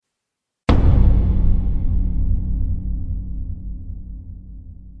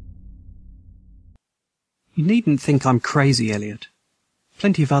You needn't think I'm crazy, Elliot.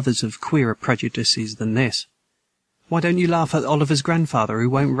 Plenty of others have queerer prejudices than this. Why don't you laugh at Oliver's grandfather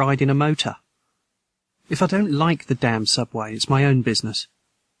who won't ride in a motor? If I don't like the damn subway, it's my own business.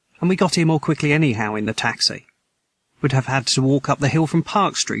 And we got here more quickly anyhow in the taxi. We'd have had to walk up the hill from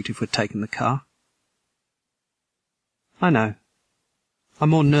Park Street if we'd taken the car. I know. I'm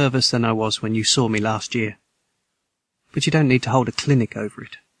more nervous than I was when you saw me last year. But you don't need to hold a clinic over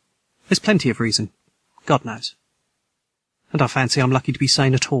it. There's plenty of reason, God knows. And I fancy I'm lucky to be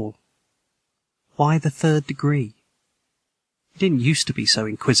sane at all. Why the 3rd degree? You didn't used to be so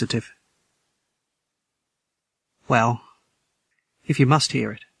inquisitive. Well, if you must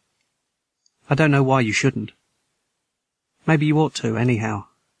hear it, I don't know why you shouldn't. Maybe you ought to, anyhow,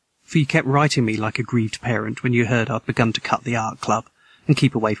 for you kept writing me like a grieved parent when you heard I'd begun to cut the art club and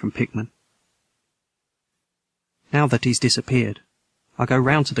keep away from Pickman. Now that he's disappeared, I go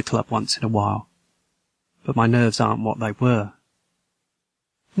round to the club once in a while, but my nerves aren't what they were.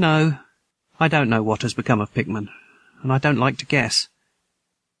 No, I don't know what has become of Pickman, and I don't like to guess.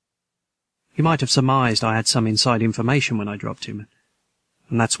 You might have surmised I had some inside information when I dropped him,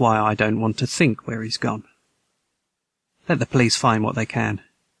 and that's why I don't want to think where he's gone. Let the police find what they can.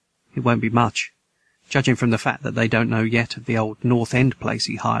 It won't be much, judging from the fact that they don't know yet of the old North End place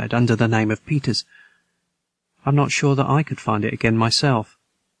he hired under the name of Peters. I'm not sure that I could find it again myself.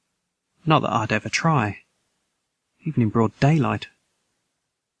 Not that I'd ever try, even in broad daylight.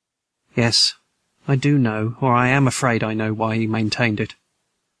 Yes, I do know, or I am afraid I know why he maintained it.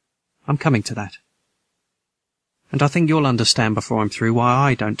 I'm coming to that. And I think you'll understand before I'm through why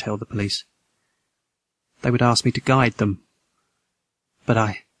I don't tell the police. They would ask me to guide them. But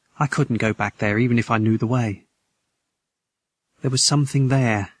I couldn't go back there even if I knew the way. There was something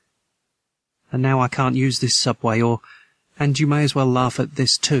there. And now I can't use this subway and you may as well laugh at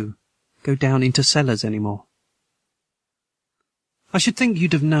this too, go down into cellars any more. I should think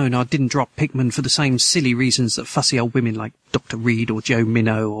you'd have known I didn't drop Pickman for the same silly reasons that fussy old women like Dr. Reed or Joe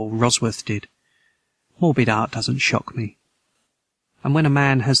Minnow or Rosworth did. Morbid art doesn't shock me. And when a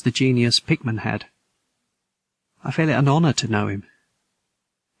man has the genius Pickman had, I feel it an honour to know him,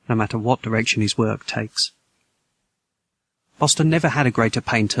 no matter what direction his work takes. Boston never had a greater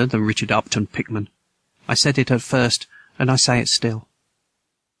painter than Richard Upton Pickman. I said it at first, and I say it still.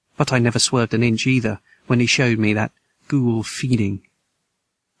 But I never swerved an inch either when he showed me that ghoul feeding.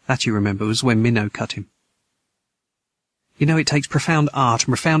 That, you remember, was when Minnow cut him. You know, it takes profound art and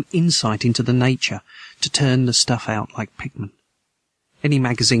profound insight into the nature to turn the stuff out like Pickman. Any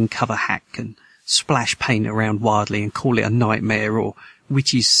magazine cover hack can splash paint around wildly and call it a nightmare or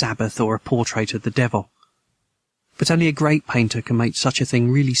witch's Sabbath or a portrait of the devil. But only a great painter can make such a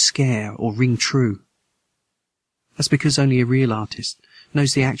thing really scare or ring true. That's because only a real artist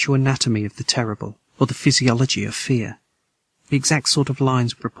knows the actual anatomy of the terrible or the physiology of fear, the exact sort of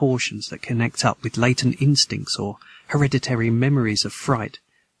lines and proportions that connect up with latent instincts or hereditary memories of fright,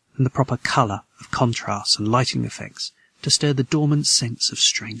 and the proper colour of contrasts and lighting effects to stir the dormant sense of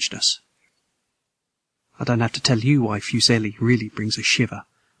strangeness. I don't have to tell you why Fuseli really brings a shiver,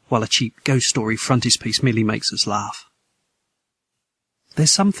 while a cheap ghost story frontispiece merely makes us laugh.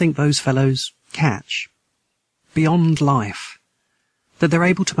 There's something those fellows catch, beyond life, that they're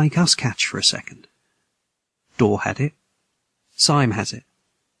able to make us catch for a second. Dorr had it. Syme has it.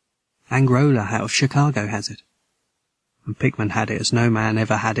 Angrola out of Chicago has it. And Pickman had it as no man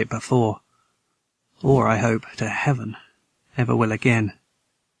ever had it before. Or, I hope, to heaven, ever will again.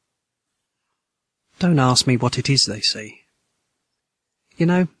 Don't ask me what it is they see. You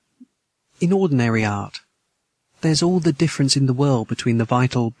know, in ordinary art, there's all the difference in the world between the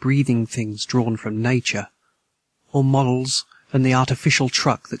vital, breathing things drawn from nature, or models and the artificial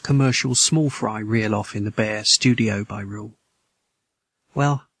truck that commercial small fry reel off in the bare studio by rule.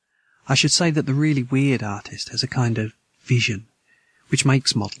 Well, I should say that the really weird artist has a kind of vision, which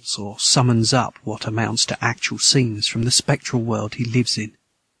makes models or summons up what amounts to actual scenes from the spectral world he lives in.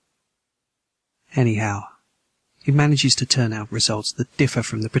 Anyhow, he manages to turn out results that differ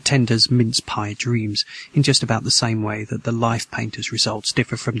from the pretender's mince-pie dreams in just about the same way that the life painter's results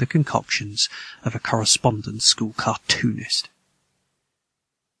differ from the concoctions of a correspondence school cartoonist.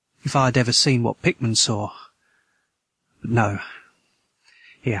 If I had ever seen what Pickman saw... But no.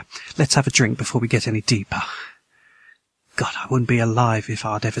 Here, let's have a drink before we get any deeper. God, I wouldn't be alive if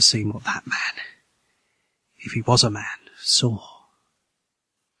I'd ever seen what that man, if he was a man, saw.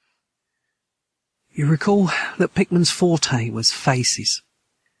 You recall that Pickman's forte was faces.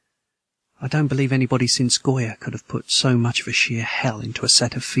 I don't believe anybody since Goya could have put so much of a sheer hell into a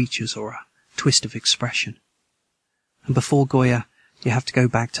set of features or a twist of expression. And before Goya, You have to go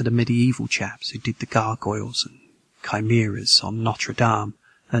back to the medieval chaps who did the gargoyles and chimeras on Notre Dame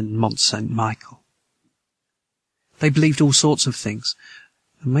and Mont Saint-Michel. They believed all sorts of things,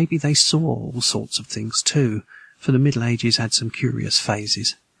 and maybe they saw all sorts of things too, for the Middle Ages had some curious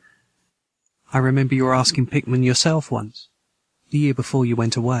phases. I remember you were asking Pickman yourself once, the year before you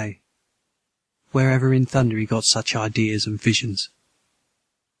went away, wherever in thunder he got such ideas and visions.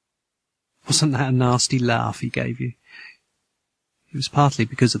 Wasn't that a nasty laugh he gave you? It was partly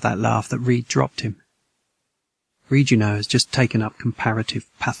because of that laugh that Reed dropped him. Reed, you know, has just taken up comparative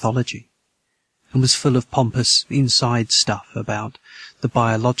pathology, and was full of pompous inside stuff about the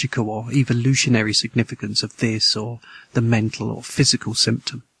biological or evolutionary significance of this or the mental or physical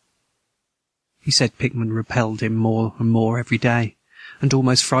symptom. He said Pickman repelled him more and more every day, and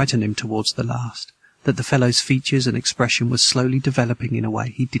almost frightened him towards the last, that the fellow's features and expression were slowly developing in a way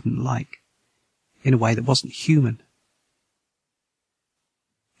he didn't like, in a way that wasn't human.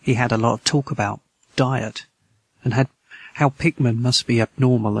 He had a lot of talk about diet, and had how Pickman must be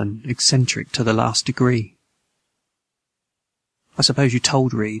abnormal and eccentric to the last degree. I suppose you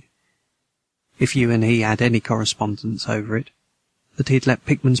told Reed, if you and he had any correspondence over it, that he'd let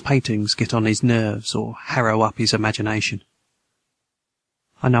Pickman's paintings get on his nerves or harrow up his imagination.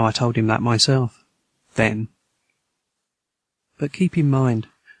 I know I told him that myself, then. But keep in mind,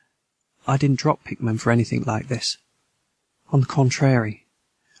 I didn't drop Pickman for anything like this. On the contrary,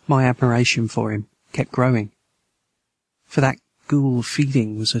 my admiration for him kept growing. For that ghoul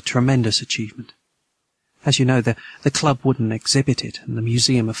feeding was a tremendous achievement. As you know, the club wouldn't exhibit it, and the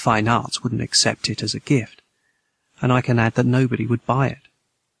Museum of Fine Arts wouldn't accept it as a gift, and I can add that nobody would buy it.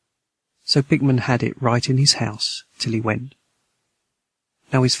 So Pickman had it right in his house till he went.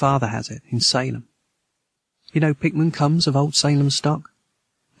 Now his father has it in Salem. You know Pickman comes of old Salem stock,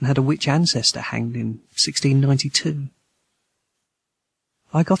 and had a witch ancestor hanged in 1692.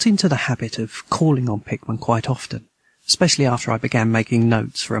 I got into the habit of calling on Pickman quite often, especially after I began making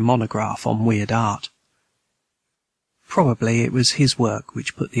notes for a monograph on weird art. Probably it was his work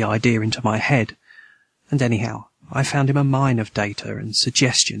which put the idea into my head, and anyhow, I found him a mine of data and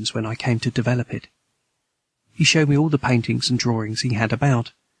suggestions when I came to develop it. He showed me all the paintings and drawings he had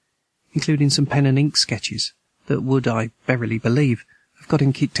about, including some pen and ink sketches that would, I verily believe, have got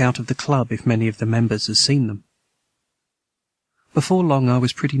him kicked out of the club if many of the members had seen them. Before long I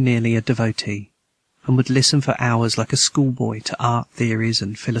was pretty nearly a devotee, and would listen for hours like a schoolboy to art theories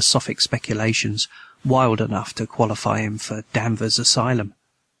and philosophic speculations wild enough to qualify him for Danvers Asylum.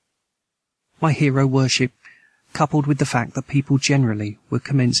 My hero worship, coupled with the fact that people generally were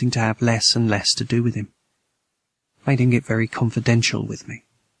commencing to have less and less to do with him, made him get very confidential with me.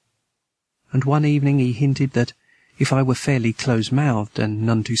 And one evening he hinted that, if I were fairly close-mouthed and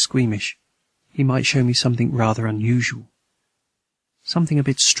none too squeamish, he might show me something rather unusual. Something a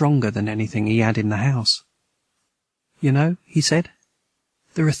bit stronger than anything he had in the house. You know, he said,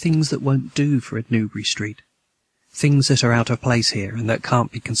 there are things that won't do for a Newbury Street, things that are out of place here and that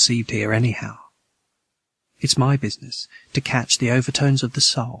can't be conceived here anyhow. It's my business to catch the overtones of the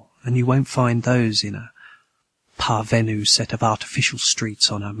soul, and you won't find those in a parvenu set of artificial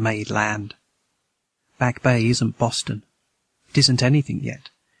streets on a made land. Back Bay isn't Boston. It isn't anything yet,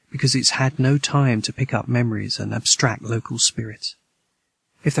 because it's had no time to pick up memories and abstract local spirits.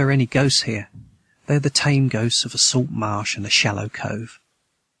 If there are any ghosts here, they're the tame ghosts of a salt marsh and a shallow cove.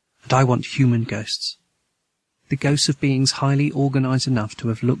 And I want human ghosts. The ghosts of beings highly organized enough to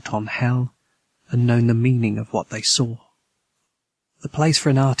have looked on hell and known the meaning of what they saw. The place for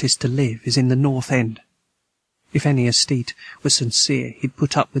an artist to live is in the North End. If any aesthete were sincere, he'd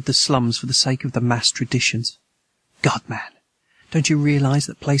put up with the slums for the sake of the mass traditions. God, man, don't you realize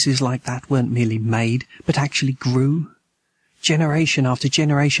that places like that weren't merely made, but actually grew? Generation after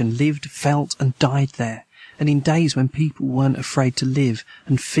generation lived, felt, and died there, and in days when people weren't afraid to live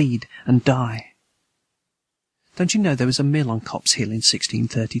and feed and die. Don't you know there was a mill on Copp's Hill in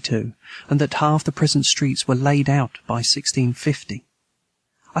 1632, and that half the present streets were laid out by 1650?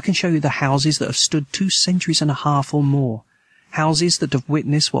 I can show you the houses that have stood 2 centuries and a half or more, houses that have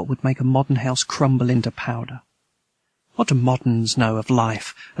witnessed what would make a modern house crumble into powder. What do moderns know of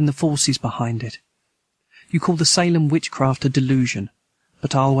life and the forces behind it? You call the Salem witchcraft a delusion,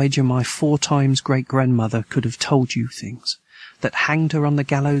 but I'll wager my 4 times great-grandmother could have told you things that hanged her on the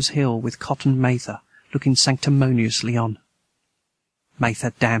gallows hill with Cotton Mather looking sanctimoniously on.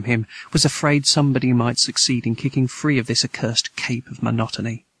 Mather, damn him, was afraid somebody might succeed in kicking free of this accursed cape of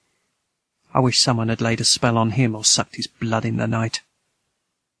monotony. I wish someone had laid a spell on him or sucked his blood in the night.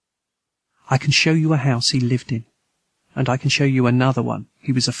 I can show you a house he lived in, and I can show you another one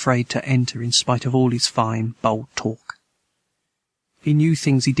he was afraid to enter in spite of all his fine, bold talk. He knew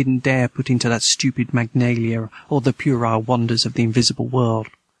things he didn't dare put into that stupid Magnalia or the puerile wonders of the invisible world.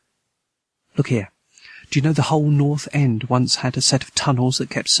 Look here. Do you know the whole North End once had a set of tunnels that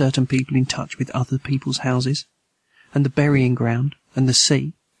kept certain people in touch with other people's houses? And the burying ground? And the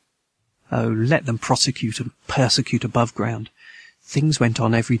sea? Oh, let them prosecute and persecute above ground. Things went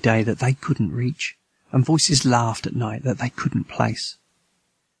on every day that they couldn't reach, and voices laughed at night that they couldn't place.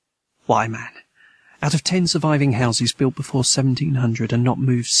 Why, man, out of 10 surviving houses built before 1700 and not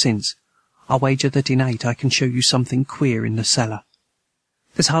moved since, I'll wager that in 8 I can show you something queer in the cellar.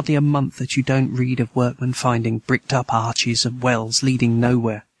 There's hardly a month that you don't read of workmen finding bricked-up arches of wells leading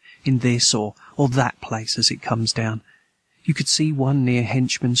nowhere, in this or that place as it comes down. You could see one near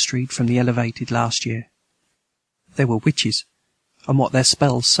Henchman Street from the elevated last year. There were witches, and what their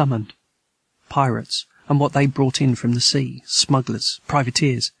spells summoned. Pirates, and what they brought in from the sea, smugglers,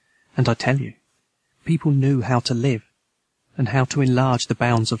 privateers, and I tell you, people knew how to live, and how to enlarge the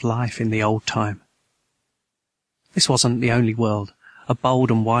bounds of life in the old time. This wasn't the only world a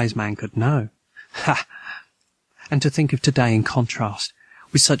bold and wise man could know. Ha! And to think of today in contrast,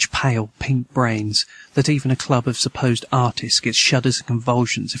 with such pale pink brains, that even a club of supposed artists gets shudders and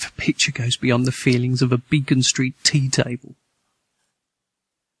convulsions if a picture goes beyond the feelings of a Beacon Street tea table.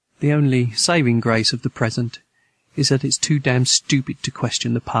 The only saving grace of the present is that it's too damn stupid to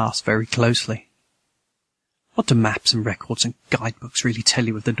question the past very closely. What do maps and records and guidebooks really tell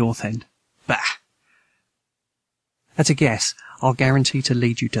you of the North End? Bah! At a guess, I'll guarantee to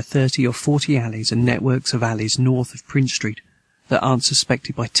lead you to 30 or 40 alleys and networks of alleys north of Prince Street that aren't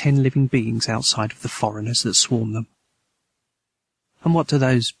suspected by 10 living beings outside of the foreigners that swarm them. And what do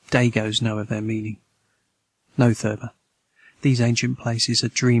those Dagos know of their meaning? No, Thurber. These ancient places are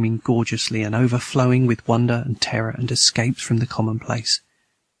dreaming gorgeously and overflowing with wonder and terror and escapes from the commonplace.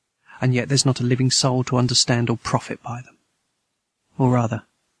 And yet there's not a living soul to understand or profit by them. Or rather,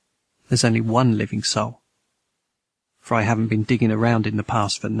 there's only one living soul. For I haven't been digging around in the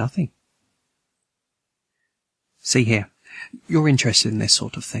past for nothing. See here, you're interested in this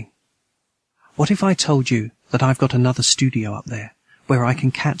sort of thing. What if I told you that I've got another studio up there, where I can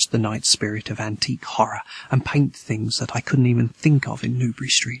catch the night spirit of antique horror and paint things that I couldn't even think of in Newbury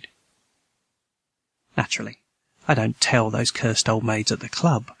Street? Naturally, I don't tell those cursed old maids at the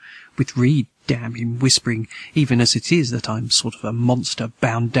club, with Reed, damn him, whispering, even as it is, that I'm sort of a monster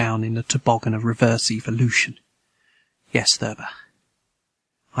bound down in a toboggan of reverse evolution. Yes, Thurber.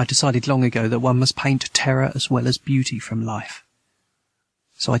 I decided long ago that one must paint terror as well as beauty from life.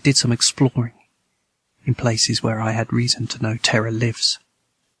 So I did some exploring in places where I had reason to know terror lives.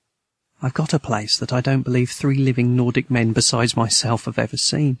 I've got a place that I don't believe 3 living Nordic men besides myself have ever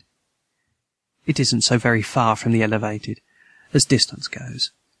seen. It isn't so very far from the elevated, as distance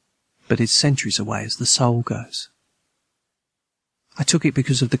goes, but it's centuries away as the soul goes. I took it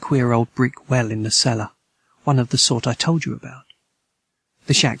because of the queer old brick well in the cellar, one of the sort I told you about.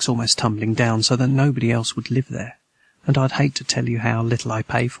 The shack's almost tumbling down so that nobody else would live there, and I'd hate to tell you how little I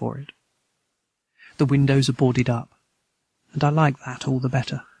pay for it. The windows are boarded up, and I like that all the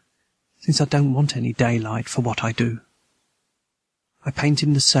better, since I don't want any daylight for what I do. I paint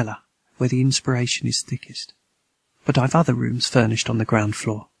in the cellar, where the inspiration is thickest, but I've other rooms furnished on the ground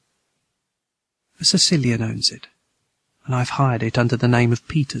floor. A Sicilian owns it, and I've hired it under the name of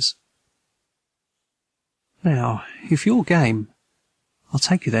Peters. Now, if you're game, I'll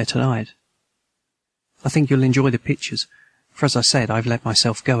take you there tonight. I think you'll enjoy the pictures, for as I said, I've let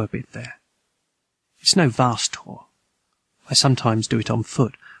myself go a bit there. It's no vast tour. I sometimes do it on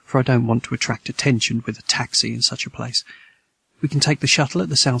foot, for I don't want to attract attention with a taxi in such a place. We can take the shuttle at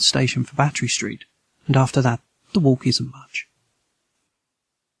the South Station for Battery Street, and after that, the walk isn't much.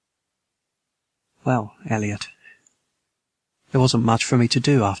 Well, Elliot, there wasn't much for me to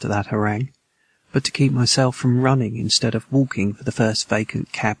do after that harangue, but to keep myself from running instead of walking for the first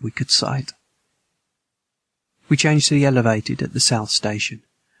vacant cab we could sight. We changed to the elevated at the South Station,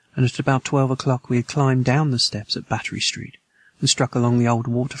 and at about 12 o'clock we had climbed down the steps at Battery Street and struck along the old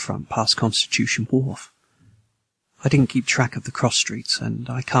waterfront past Constitution Wharf. I didn't keep track of the cross streets, and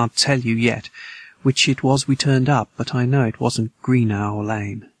I can't tell you yet which it was we turned up, but I know it wasn't Green Owl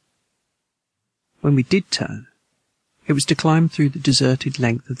Lane. When we did turn, it was to climb through the deserted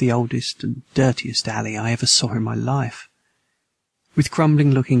length of the oldest and dirtiest alley I ever saw in my life, with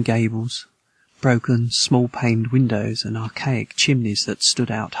crumbling-looking gables, broken, small-paned windows, and archaic chimneys that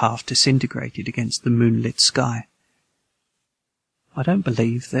stood out half disintegrated against the moonlit sky. I don't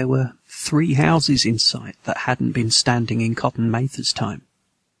believe there were 3 houses in sight that hadn't been standing in Cotton Mather's time.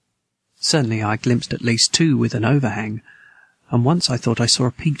 Certainly I glimpsed at least 2 with an overhang, and once I thought I saw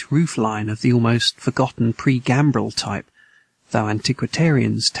a peaked roof line of the almost forgotten pre-gambrel type though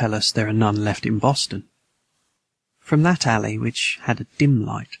antiquarians tell us there are none left in Boston. From that alley, which had a dim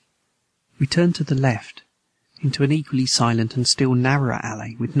light, we turned to the left, into an equally silent and still narrower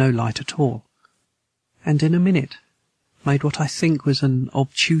alley with no light at all, and in a minute made what I think was an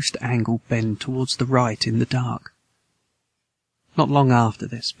obtuse angled bend towards the right in the dark. Not long after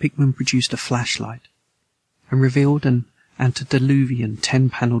this, Pickman produced a flashlight, and revealed an antediluvian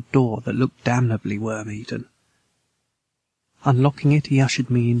 10-panelled door that looked damnably worm-eaten. Unlocking it, he ushered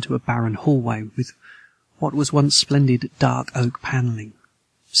me into a barren hallway with what was once splendid dark oak panelling,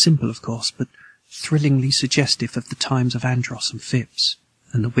 simple of course, but thrillingly suggestive of the times of Andros and Phipps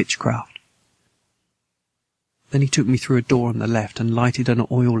and the witchcraft. Then he took me through a door on the left and lighted an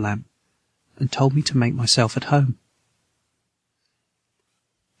oil lamp, and told me to make myself at home.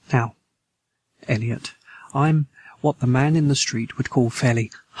 Now, Elliot, I'm what the man in the street would call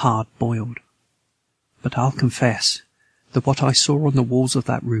fairly hard-boiled, but I'll confess that what I saw on the walls of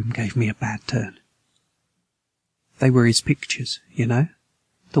that room gave me a bad turn. They were his pictures, you know,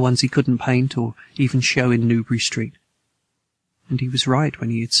 the ones he couldn't paint or even show in Newbury Street. And he was right when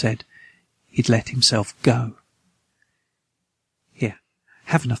he had said he'd let himself go. Here,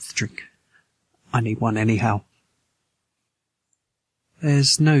 have another drink. I need one anyhow.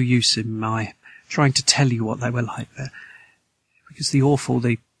 There's no use in my trying to tell you what they were like there, because the awful,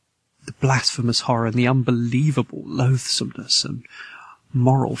 the blasphemous horror and the unbelievable loathsomeness and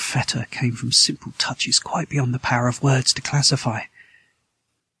moral fetor came from simple touches quite beyond the power of words to classify.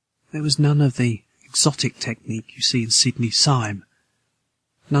 There was none of the exotic technique you see in Sidney Syme,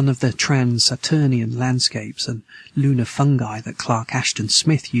 none of the trans-Saturnian landscapes and lunar fungi that Clark Ashton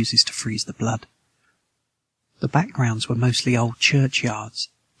Smith uses to freeze the blood. The backgrounds were mostly old churchyards,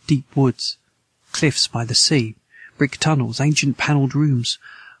 deep woods, cliffs by the sea, brick tunnels, ancient panelled rooms,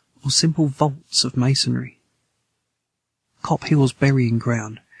 or simple vaults of masonry. Cop Hill's burying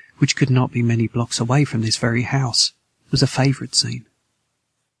ground, which could not be many blocks away from this very house, was a favourite scene.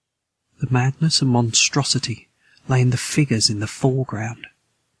 The madness and monstrosity lay in the figures in the foreground,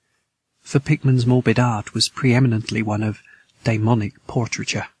 for Pickman's morbid art was preeminently one of daemonic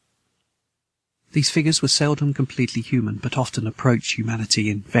portraiture. These figures were seldom completely human, but often approached humanity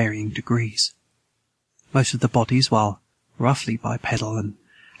in varying degrees. Most of the bodies, while roughly bipedal, and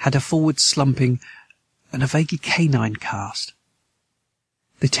had a forward slumping and a vaguely canine cast.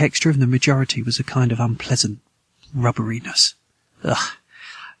 The texture of the majority was a kind of unpleasant rubberiness. Ugh!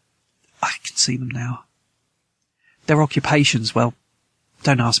 I can see them now. Their occupations, well,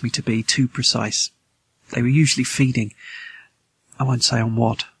 don't ask me to be too precise. They were usually feeding. I won't say on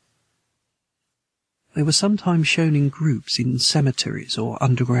what. They were sometimes shown in groups in cemeteries or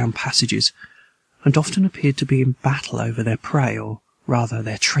underground passages, and often appeared to be in battle over their prey, or rather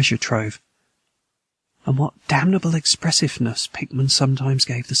their treasure trove. And what damnable expressiveness Pickman sometimes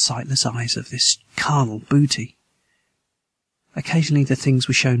gave the sightless eyes of this carnal booty. Occasionally the things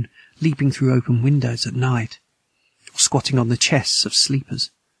were shown leaping through open windows at night, or squatting on the chests of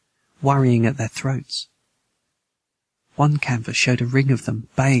sleepers, worrying at their throats. One canvas showed a ring of them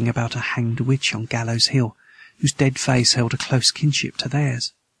baying about a hanged witch on Gallows Hill, whose dead face held a close kinship to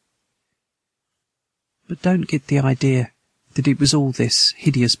theirs. But don't get the idea that it was all this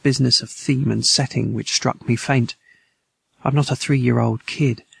hideous business of theme and setting which struck me faint. I'm not a 3-year-old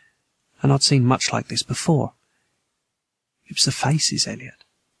kid, and I'd seen much like this before. It was the faces, Elliot,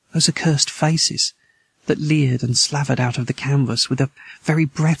 those accursed faces, that leered and slavered out of the canvas with the very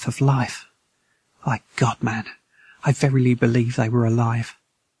breath of life. My God, man, I verily believe they were alive.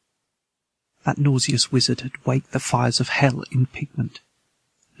 That nauseous wizard had waked the fires of hell in pigment,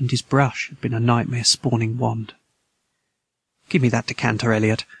 and his brush had been a nightmare-spawning wand. Give me that decanter,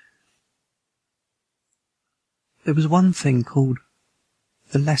 Elliot. There was one thing called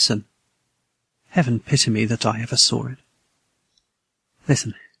the lesson. Heaven pity me that I ever saw it.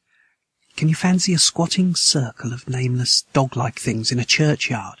 Listen, can you fancy a squatting circle of nameless dog-like things in a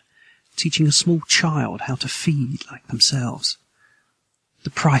churchyard, teaching a small child how to feed like themselves? The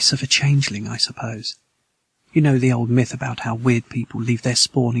price of a changeling, I suppose. You know the old myth about how weird people leave their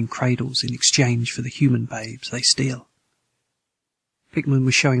spawn in cradles in exchange for the human babes they steal. Pickman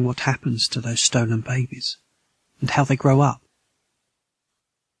was showing what happens to those stolen babies, and how they grow up.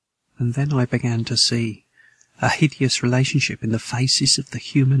 And then I began to see a hideous relationship in the faces of the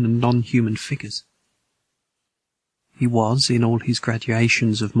human and non-human figures. He was, in all his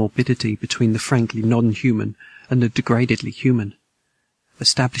gradations of morbidity between the frankly non-human and the degradedly human,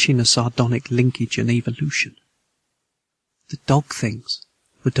 establishing a sardonic linkage and evolution. The dog things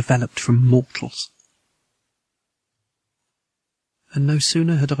were developed from mortals. And no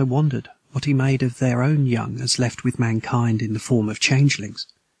sooner had I wandered what he made of their own young as left with mankind in the form of changelings,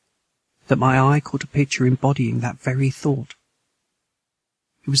 that my eye caught a picture embodying that very thought.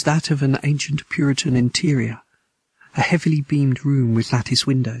 It was that of an ancient Puritan interior, a heavily beamed room with lattice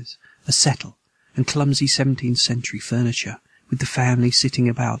windows, a settle, and clumsy 17th century furniture, with the family sitting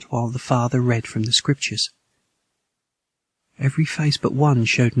about while the father read from the scriptures. Every face but one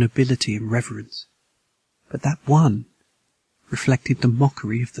showed nobility and reverence, but that one reflected the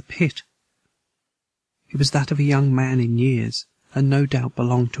mockery of the pit. It was that of a young man in years, and no doubt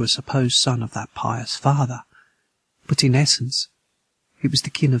belonged to a supposed son of that pious father, but in essence it was the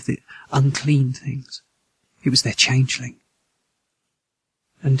kin of the unclean things. It was their changeling.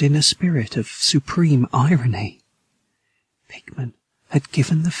 And in a spirit of supreme irony, Pickman had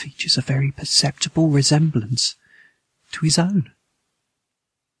given the features a very perceptible resemblance to his own.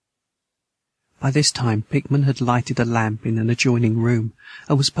 By this time Pickman had lighted a lamp in an adjoining room,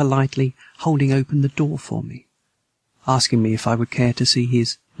 and was politely holding open the door for me, asking me if I would care to see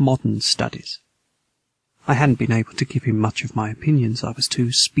his modern studies. I hadn't been able to give him much of my opinions. I was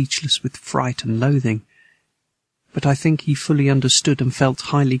too speechless with fright and loathing, but I think he fully understood and felt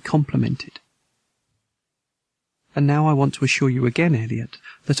highly complimented. And now I want to assure you again, Elliot,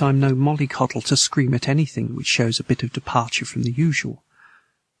 that I'm no mollycoddle to scream at anything which shows a bit of departure from the usual.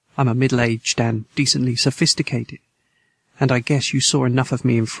 I'm a middle-aged and decently sophisticated, and I guess you saw enough of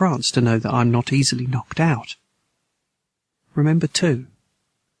me in France to know that I'm not easily knocked out. Remember, too,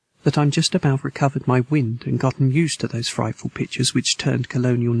 that I'm just about recovered my wind and gotten used to those frightful pictures which turned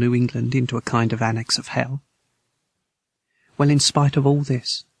colonial New England into a kind of annex of hell. Well, in spite of all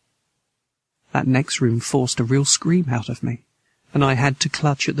this, that next room forced a real scream out of me, and I had to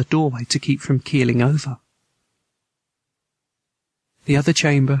clutch at the doorway to keep from keeling over. The other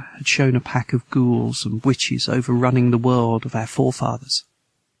chamber had shown a pack of ghouls and witches overrunning the world of our forefathers,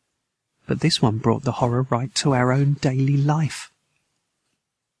 but this one brought the horror right to our own daily life.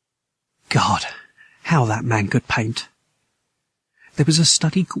 God, how that man could paint! There was a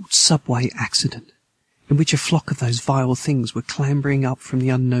study called Subway Accident, in which a flock of those vile things were clambering up from the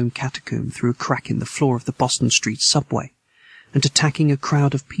unknown catacomb through a crack in the floor of the Boston Street subway, and attacking a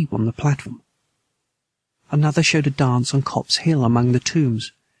crowd of people on the platform. Another showed a dance on Copp's Hill among the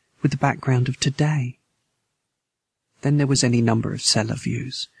tombs, with the background of today. Then there was any number of cellar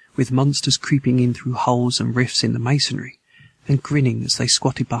views, with monsters creeping in through holes and rifts in the masonry, and grinning as they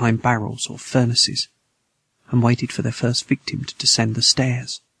squatted behind barrels or furnaces, and waited for their first victim to descend the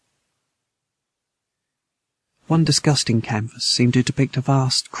stairs. One disgusting canvas seemed to depict a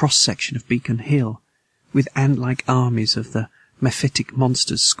vast cross-section of Beacon Hill, with ant-like armies of the mephitic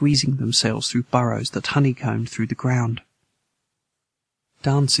monsters squeezing themselves through burrows that honeycombed through the ground.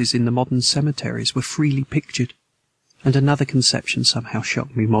 Dances in the modern cemeteries were freely pictured, and another conception somehow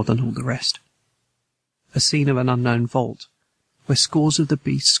shocked me more than all the rest. A scene of an unknown vault, where scores of the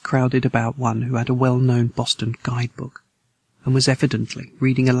beasts crowded about one who had a well-known Boston guidebook, and was evidently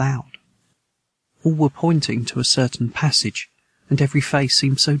reading aloud. All were pointing to a certain passage, and every face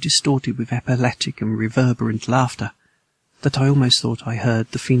seemed so distorted with epileptic and reverberant laughter that I almost thought I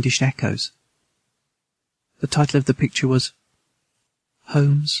heard the fiendish echoes. The title of the picture was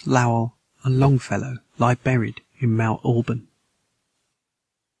Holmes, Lowell, and Longfellow Lie Buried in Mount Auburn.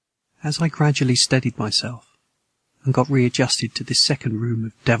 As I gradually steadied myself and got readjusted to this second room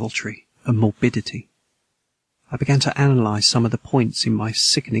of deviltry and morbidity, I began to analyze some of the points in my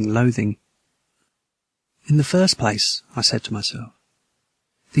sickening loathing. In the first place, I said to myself,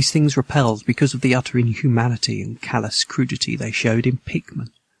 these things repelled because of the utter inhumanity and callous crudity they showed in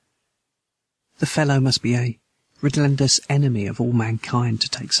Pickman. The fellow must be a relentless enemy of all mankind to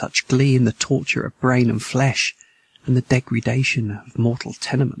take such glee in the torture of brain and flesh and the degradation of mortal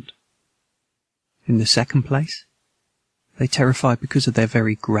tenement. In the second place, they terrified because of their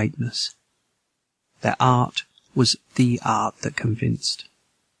very greatness. Their art was the art that convinced.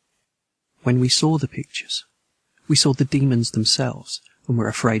 When we saw the pictures, we saw the demons themselves, and were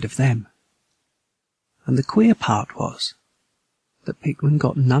afraid of them. And the queer part was that Pickman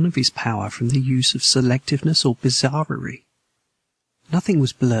got none of his power from the use of selectiveness or bizarrerie. Nothing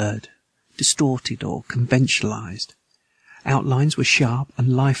was blurred, distorted, or conventionalized. Outlines were sharp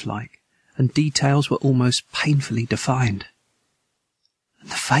and lifelike, and details were almost painfully defined. And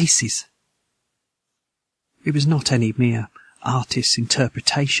the faces! It was not any mere artist's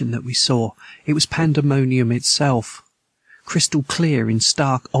interpretation that we saw. It was pandemonium itself, crystal clear in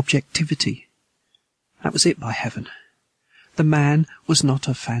stark objectivity. That was it, by heaven. The man was not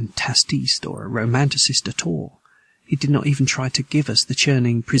a fantastiste or a romanticist at all. He did not even try to give us the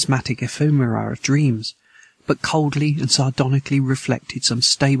churning prismatic ephemera of dreams, but coldly and sardonically reflected some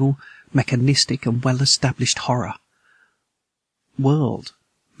stable, mechanistic, and well-established horror. World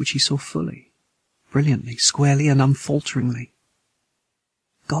which he saw fully, brilliantly, squarely, and unfalteringly.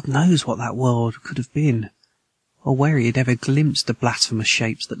 God knows what that world could have been, or where he had ever glimpsed the blasphemous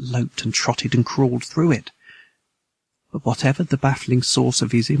shapes that loped and trotted and crawled through it. But whatever the baffling source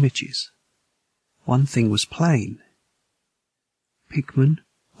of his images, one thing was plain. Pickman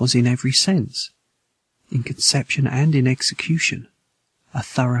was in every sense, in conception and in execution, a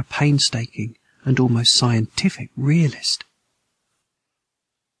thorough, painstaking, and almost scientific realist.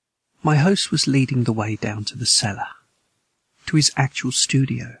 My host was leading the way down to the cellar, to his actual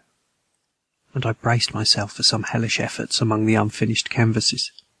studio, and I braced myself for some hellish efforts among the unfinished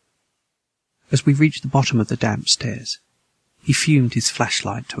canvases. As we reached the bottom of the damp stairs, he fumed his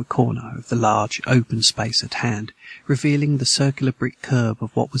flashlight to a corner of the large, open space at hand, revealing the circular brick curb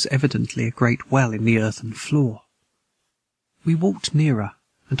of what was evidently a great well in the earthen floor. We walked nearer,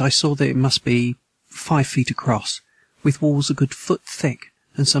 and I saw that it must be 5 feet across, with walls a good foot thick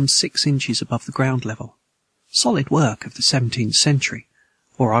and some 6 inches above the ground level. Solid work of the 17th century,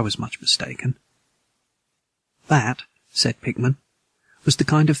 or I was much mistaken. That, said Pickman, was the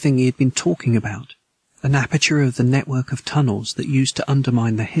kind of thing he had been talking about, an aperture of the network of tunnels that used to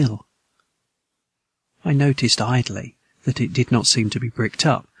undermine the hill. I noticed idly that it did not seem to be bricked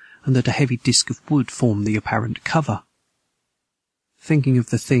up, and that a heavy disc of wood formed the apparent cover. Thinking of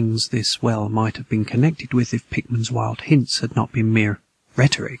the things this well might have been connected with if Pickman's wild hints had not been mere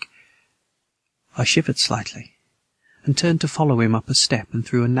rhetoric, I shivered slightly, and turned to follow him up a step and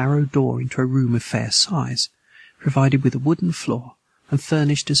through a narrow door into a room of fair size, provided with a wooden floor and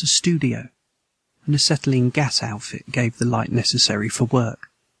furnished as a studio. An acetylene gas outfit gave the light necessary for work.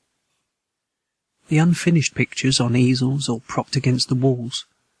 The unfinished pictures on easels or propped against the walls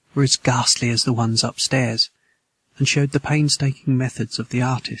were as ghastly as the ones upstairs, and showed the painstaking methods of the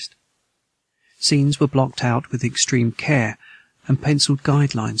artist. Scenes were blocked out with extreme care, and penciled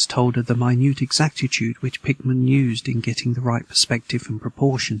guidelines told of the minute exactitude which Pickman used in getting the right perspective and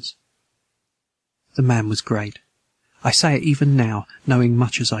proportions. The man was great. I say it even now, knowing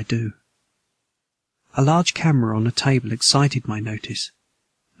much as I do. A large camera on a table excited my notice,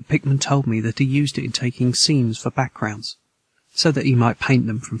 and Pickman told me that he used it in taking scenes for backgrounds, so that he might paint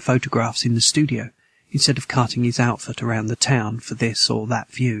them from photographs in the studio, instead of carting his outfit around the town for this or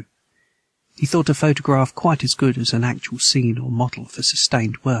that view. He thought a photograph quite as good as an actual scene or model for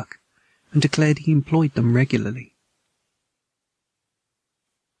sustained work, and declared he employed them regularly.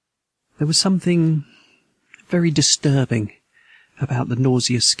 There was something very disturbing about the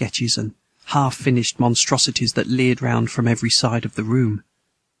nauseous sketches and half-finished monstrosities that leered round from every side of the room.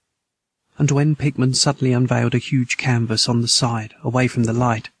 And when Pickman suddenly unveiled a huge canvas on the side, away from the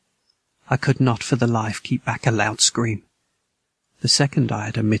light, I could not for the life keep back a loud scream. The second I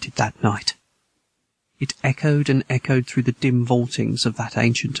had emitted that night. It echoed and echoed through the dim vaultings of that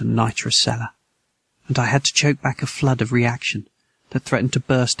ancient and nitrous cellar, and I had to choke back a flood of reaction that threatened to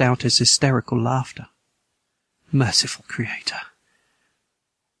burst out as hysterical laughter. Merciful Creator!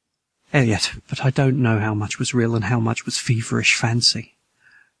 Elliot, but I don't know how much was real and how much was feverish fancy.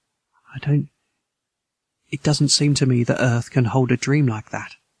 It doesn't seem to me that Earth can hold a dream like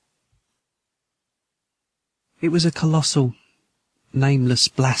that. It was a colossal, nameless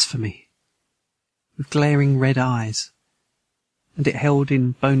blasphemy, with glaring red eyes, and it held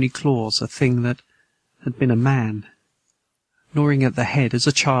in bony claws a thing that had been a man, gnawing at the head as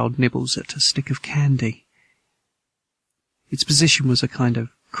a child nibbles at a stick of candy. Its position was a kind of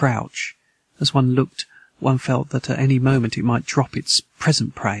crouch. As one looked, one felt that at any moment it might drop its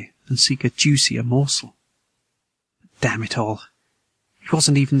present prey and seek a juicier morsel. But damn it all! It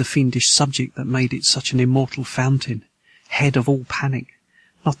wasn't even the fiendish subject that made it such an immortal fountain, head of all panic.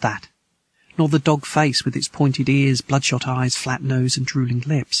 Not that. Nor the dog face with its pointed ears, bloodshot eyes, flat nose, and drooling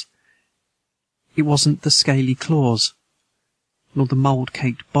lips. It wasn't the scaly claws, nor the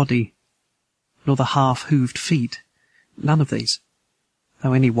mould-caked body, nor the half-hooved feet. None of these,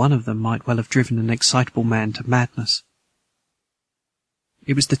 though any one of them might well have driven an excitable man to madness.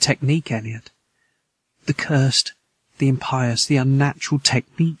 It was the technique, Elliot. The cursed, the impious, the unnatural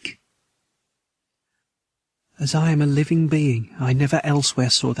technique. As I am a living being, I never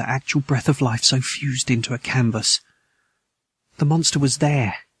elsewhere saw the actual breath of life so fused into a canvas. The monster was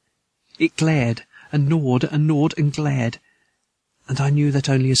there. It glared, and gnawed, and gnawed, and glared, and I knew that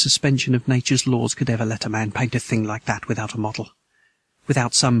only a suspension of nature's laws could ever let a man paint a thing like that without a model,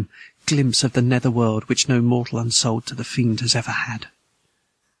 without some glimpse of the nether world which no mortal unsold to the fiend has ever had.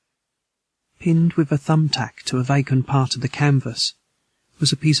 Pinned with a thumbtack to a vacant part of the canvas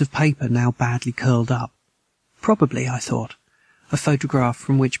was a piece of paper now badly curled up, Probably, I thought, a photograph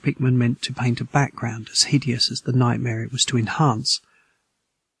from which Pickman meant to paint a background as hideous as the nightmare it was to enhance.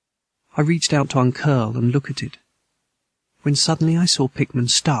 I reached out to uncurl and look at it, when suddenly I saw Pickman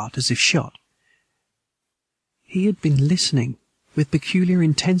start as if shot. He had been listening with peculiar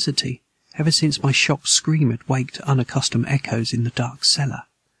intensity ever since my shocked scream had waked unaccustomed echoes in the dark cellar,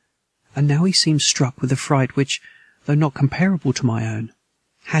 and now he seemed struck with a fright which, though not comparable to my own,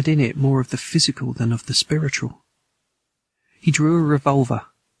 had in it more of the physical than of the spiritual. He drew a revolver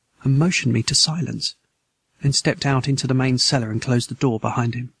and motioned me to silence, then stepped out into the main cellar and closed the door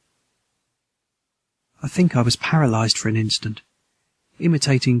behind him. I think I was paralyzed for an instant,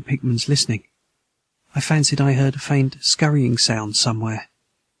 imitating Pickman's listening. I fancied I heard a faint scurrying sound somewhere,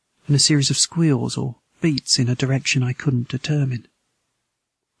 and a series of squeals or beats in a direction I couldn't determine.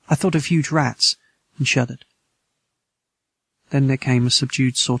 I thought of huge rats and shuddered. Then there came a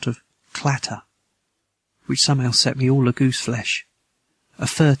subdued sort of clatter, which somehow set me all a goose-flesh, a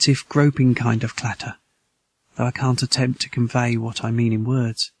furtive, groping kind of clatter, though I can't attempt to convey what I mean in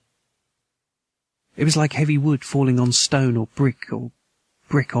words. It was like heavy wood falling on stone or brick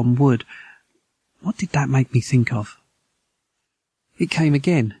on wood. What did that make me think of? It came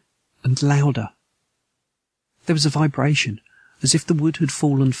again, and louder. There was a vibration, as if the wood had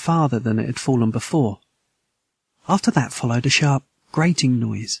fallen farther than it had fallen before. After that followed a sharp, grating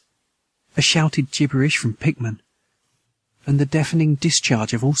noise, a shouted gibberish from Pickman, and the deafening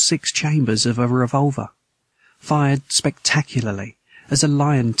discharge of all 6 chambers of a revolver, fired spectacularly, as a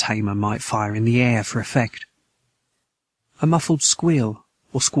lion tamer might fire in the air for effect. A muffled squeal,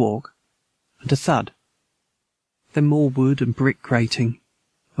 or squawk, and a thud. Then more wood and brick grating,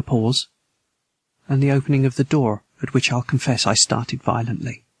 a pause, and the opening of the door, at which I'll confess I started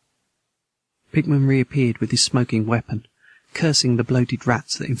violently. Pickman reappeared with his smoking weapon, cursing the bloated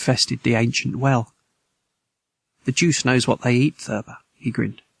rats that infested the ancient well. "The deuce knows what they eat, Thurber," he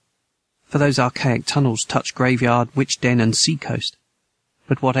grinned, "for those archaic tunnels touch graveyard, witch den, and sea-coast.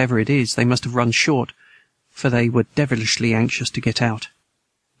 But whatever it is, they must have run short, for they were devilishly anxious to get out.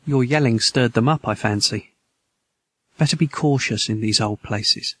 Your yelling stirred them up, I fancy. Better be cautious in these old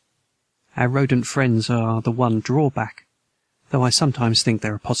places. Our rodent friends are the one drawback, though I sometimes think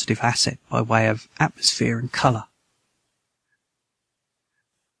they're a positive asset by way of atmosphere and colour."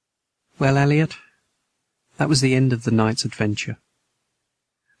 Well, Elliot, that was the end of the night's adventure.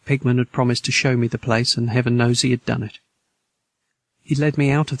 Pickman had promised to show me the place, and heaven knows he had done it. He led me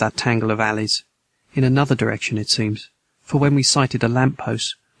out of that tangle of alleys, in another direction, it seems, for when we sighted a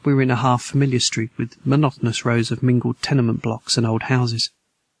lamp-post, we were in a half-familiar street with monotonous rows of mingled tenement blocks and old houses.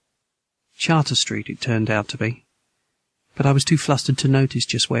 Charter Street it turned out to be, but I was too flustered to notice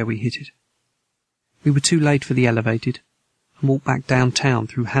just where we hit it. We were too late for the elevated, and walked back downtown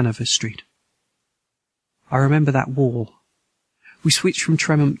through Hanover Street. I remember that wall. We switched from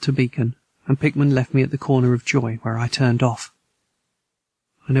Tremont to Beacon, and Pickman left me at the corner of Joy, where I turned off.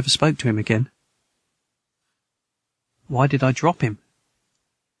 I never spoke to him again. Why did I drop him?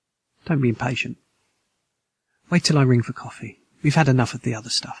 Don't be impatient. Wait till I ring for coffee. We've had enough of the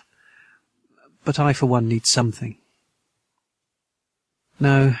other stuff. But I, for one, need something.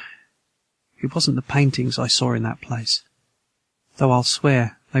 No, it wasn't the paintings I saw in that place, though I'll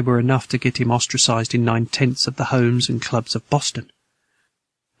swear they were enough to get him ostracized in 9/10 of the homes and clubs of Boston.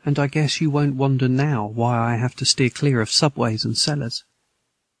 And I guess you won't wonder now why I have to steer clear of subways and cellars.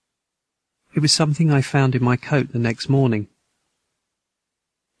 It was something I found in my coat the next morning.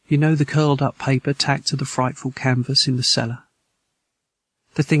 You know the curled-up paper tacked to the frightful canvas in the cellar?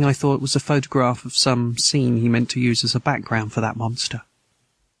 The thing I thought was a photograph of some scene he meant to use as a background for that monster.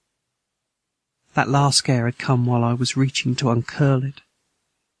 That last scare had come while I was reaching to uncurl it,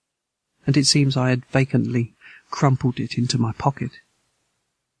 and it seems I had vacantly crumpled it into my pocket.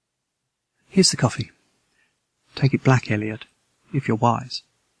 Here's the coffee. Take it black, Elliot, if you're wise.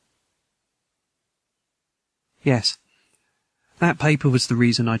 Yes, that paper was the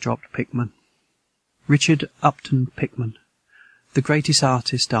reason I dropped Pickman. Richard Upton Pickman, the greatest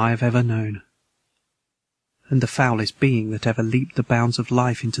artist I have ever known, and the foulest being that ever leaped the bounds of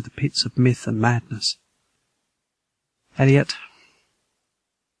life into the pits of myth and madness. Elliot,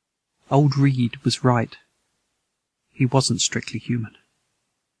 old Reed was right. He wasn't strictly human.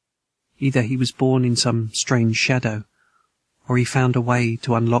 Either he was born in some strange shadow, or he found a way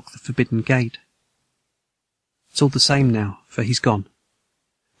to unlock the forbidden gate. It's all the same now, for he's gone,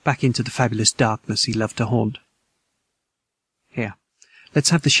 back into the fabulous darkness he loved to haunt. Here, let's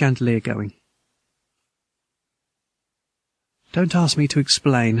have the chandelier going. Don't ask me to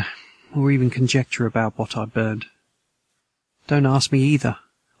explain, or even conjecture about what I burned. Don't ask me either.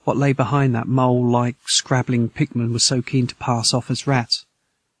 What lay behind that mole-like, scrabbling Pickman was so keen to pass off as rats.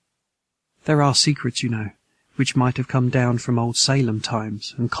 There are secrets, you know, which might have come down from old Salem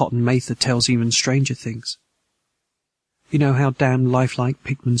times, and Cotton Mather tells even stranger things. You know how damn lifelike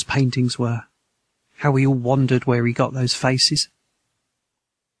Pickman's paintings were? How we all wondered where he got those faces?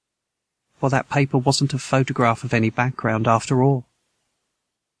 Well, that paper wasn't a photograph of any background after all.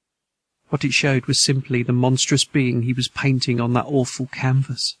 What it showed was simply the monstrous being he was painting on that awful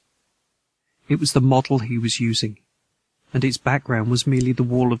canvas. It was the model he was using, and its background was merely the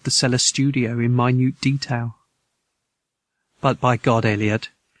wall of the cellar studio in minute detail. But by God, Elliot,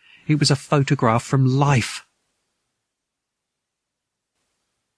 it was a photograph from life.